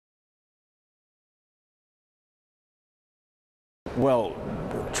Well,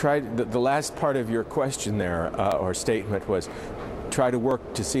 the last part of your question there, or statement, was try to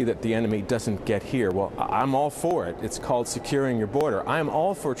work to see that the enemy doesn't get here. Well, I'm all for it. It's called securing your border. I'm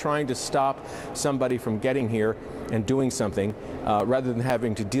all for trying to stop somebody from getting here and doing something rather than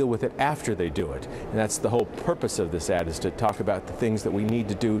having to deal with it after they do it. And that's the whole purpose of this ad, is to talk about the things that we need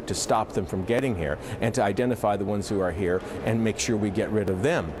to do to stop them from getting here and to identify the ones who are here and make sure we get rid of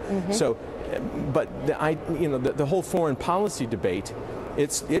them. So, but the whole foreign policy debate,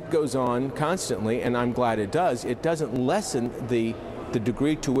 it goes on constantly, and I'm glad it does. It doesn't lessen the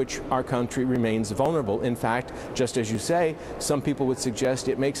degree to which our country remains vulnerable. In fact, just as you say, some people would suggest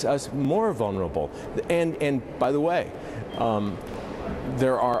it makes us more vulnerable. And by the way,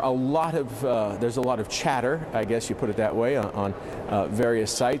 there's a lot of chatter, I guess you put it that way, on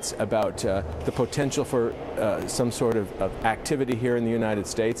various sites about the potential for some sort of activity here in the United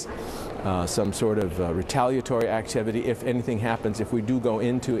States. Some sort of retaliatory activity if anything happens, if we do go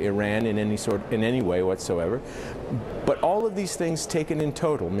into Iran in any way whatsoever. But all of these things taken in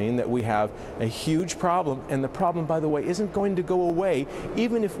total mean that we have a huge problem, and the problem, by the way, isn't going to go away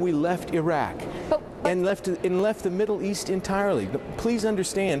even if we left Iraq and left the Middle East entirely. Please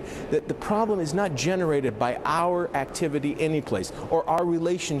understand that the problem is not generated by our activity anyplace or our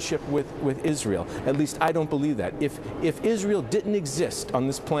relationship with Israel. At least I don't believe that. If Israel didn't exist on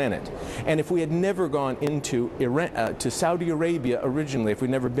this planet, and if we had never gone into Iran, to Saudi Arabia originally, if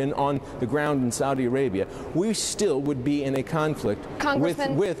we'd never been on the ground in Saudi Arabia, we still would be in a conflict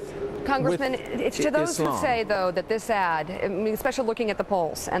with Congressman, it's to those Islam. who say, though, that this ad, I mean, especially looking at the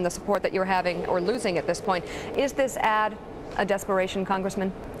polls and the support that you're having or losing at this point, is this ad a desperation,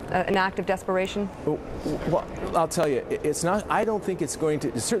 Congressman? An act of desperation? Well, I'll tell you, it's not. I don't think it's going to.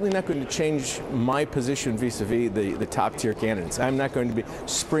 It's certainly not going to change my position vis-a-vis the top-tier candidates. I'm not going to be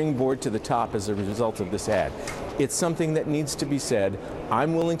springboard to the top as a result of this ad. It's something that needs to be said.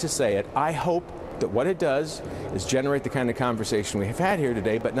 I'm willing to say it. I hope that what it does is generate the kind of conversation we have had here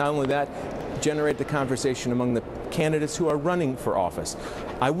today, but not only that, generate the conversation among the candidates who are running for office.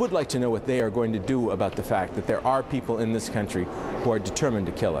 I would like to know what they are going to do about the fact that there are people in this country who are determined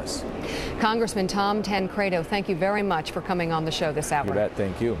to kill us. Congressman Tom Tancredo, thank you very much for coming on the show this hour. You bet.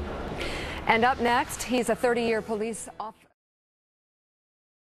 Thank you. And up next, he's a 30-year police officer.